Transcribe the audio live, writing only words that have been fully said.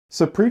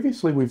So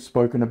previously we've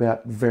spoken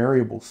about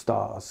variable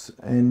stars,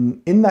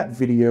 and in that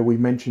video we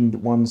mentioned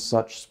one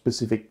such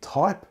specific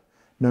type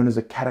known as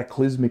a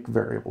cataclysmic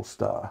variable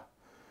star.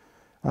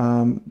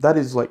 That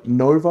is like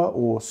nova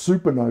or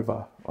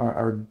supernova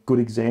are a good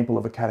example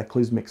of a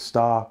cataclysmic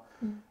star,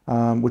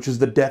 which is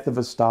the death of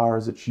a star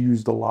as it's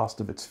used the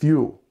last of its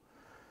fuel.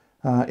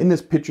 In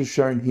this picture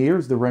shown here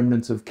is the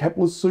remnants of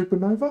Kepler's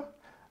supernova.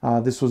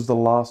 This was the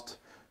last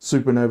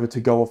supernova to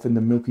go off in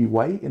the Milky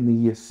Way in the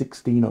year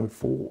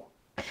 1604.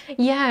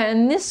 Yeah,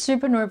 and this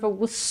supernova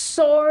was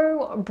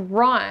so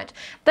bright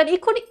that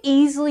it could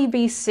easily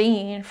be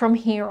seen from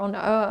here on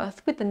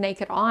Earth with the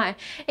naked eye.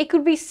 It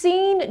could be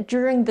seen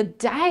during the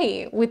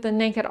day with the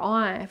naked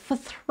eye for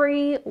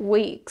 3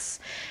 weeks.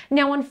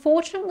 Now,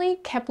 unfortunately,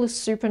 Kepler's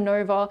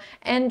supernova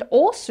and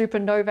all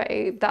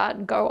supernovae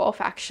that go off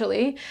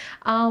actually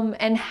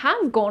and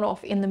have gone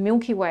off in the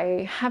Milky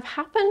Way have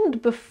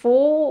happened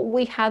before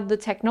we had the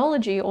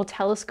technology or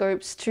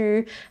telescopes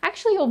to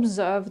actually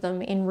observe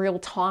them in real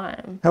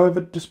time.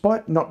 However,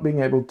 despite not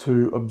being able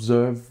to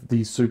observe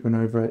these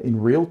supernova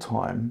in real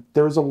time,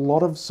 there is a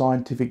lot of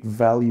scientific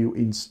value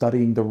in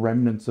studying the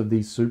remnants of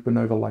these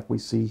supernova like we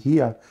see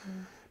here,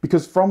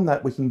 because from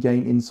that we can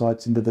gain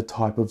insights into the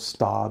type of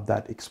star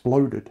that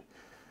exploded.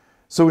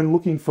 So in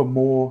looking for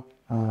more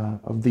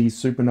of these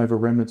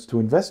supernova remnants to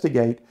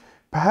investigate,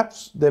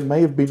 perhaps there may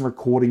have been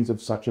recordings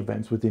of such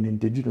events within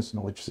Indigenous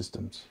knowledge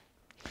systems.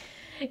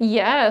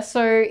 Yeah,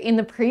 so in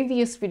the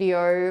previous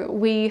video,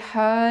 we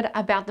heard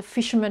about the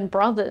fisherman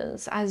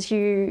brothers, as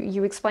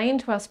you explained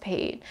to us,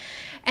 Pete.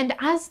 And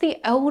as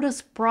the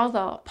eldest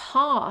brother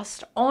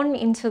passed on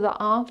into the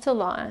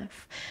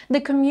afterlife, the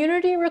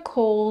community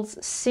recalls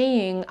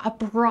seeing a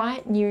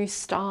bright new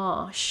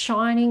star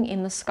shining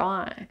in the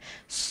sky.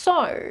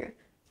 So,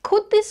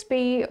 could this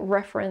be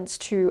reference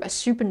to a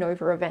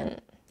supernova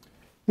event?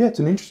 Yeah, it's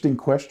an interesting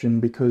question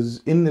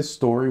because in this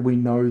story we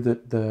know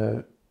that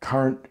the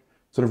current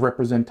sort of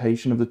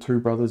representation of the two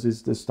brothers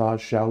is the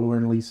stars Shaula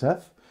and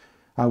Liseth,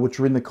 which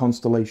are in the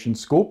constellation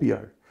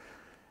Scorpio.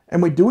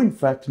 And we do in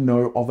fact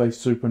know of a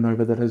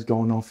supernova that has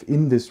gone off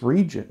in this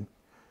region.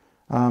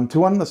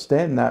 To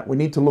understand that, we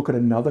need to look at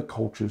another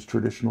culture's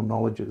traditional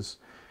knowledges,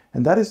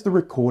 and that is the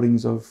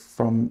recordings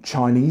from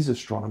Chinese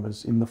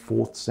astronomers in the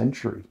 4th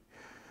century.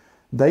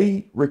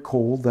 They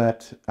recall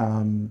that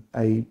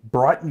a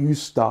bright new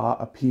star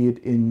appeared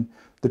in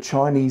the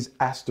Chinese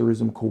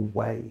asterism called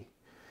Wei.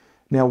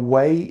 Now,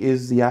 Wei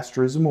is the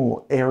asterism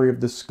or area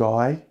of the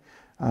sky,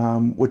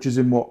 which is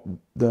in what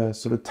the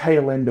sort of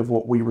tail end of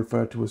what we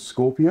refer to as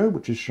Scorpio,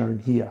 which is shown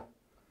here.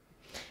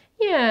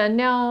 Yeah,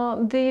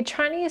 now the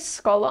Chinese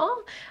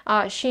scholar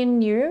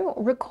Xin Yu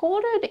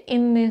recorded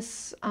in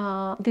this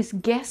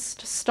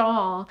guest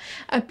star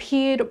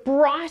appeared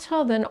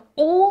brighter than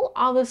all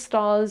other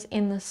stars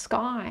in the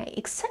sky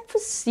except for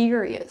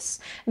Sirius.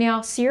 Now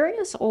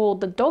Sirius, or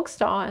the dog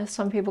star as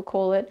some people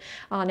call it,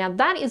 now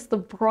that is the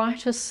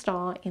brightest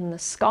star in the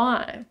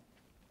sky.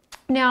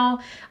 Now,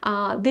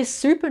 this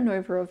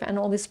supernova event,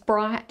 or this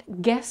bright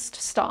guest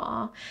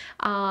star,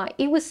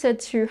 it was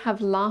said to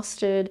have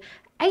lasted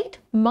 8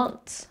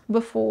 months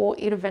before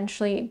it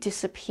eventually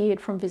disappeared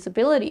from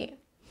visibility.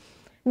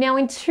 Now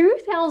in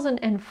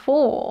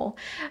 2004,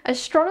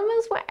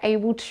 astronomers were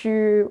able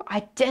to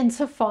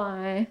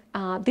identify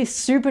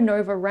this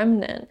supernova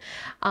remnant,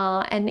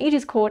 and it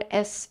is called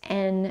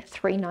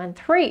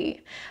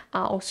SN393,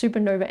 or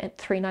supernova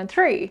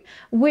 393,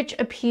 which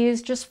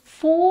appears just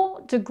 4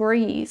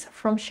 degrees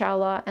from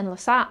Shaula and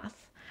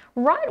Liseth,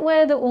 right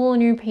where the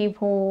Ulanu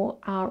people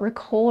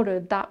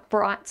recorded that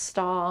bright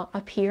star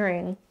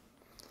appearing.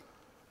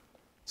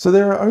 So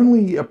there are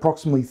only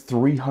approximately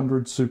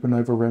 300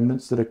 supernova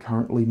remnants that are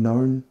currently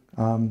known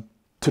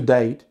to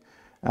date,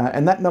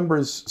 and that number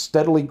is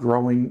steadily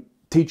growing,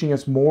 teaching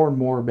us more and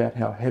more about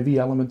how heavy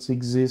elements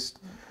exist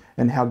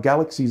and how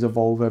galaxies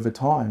evolve over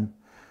time.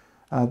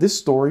 This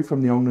story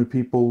from the Ulnu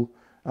people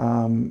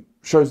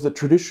shows that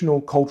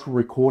traditional cultural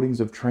recordings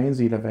of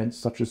transient events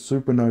such as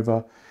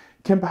supernova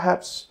can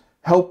perhaps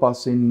help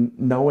us in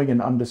knowing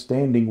and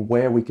understanding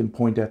where we can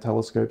point our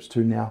telescopes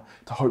to now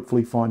to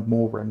hopefully find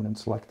more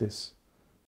remnants like this.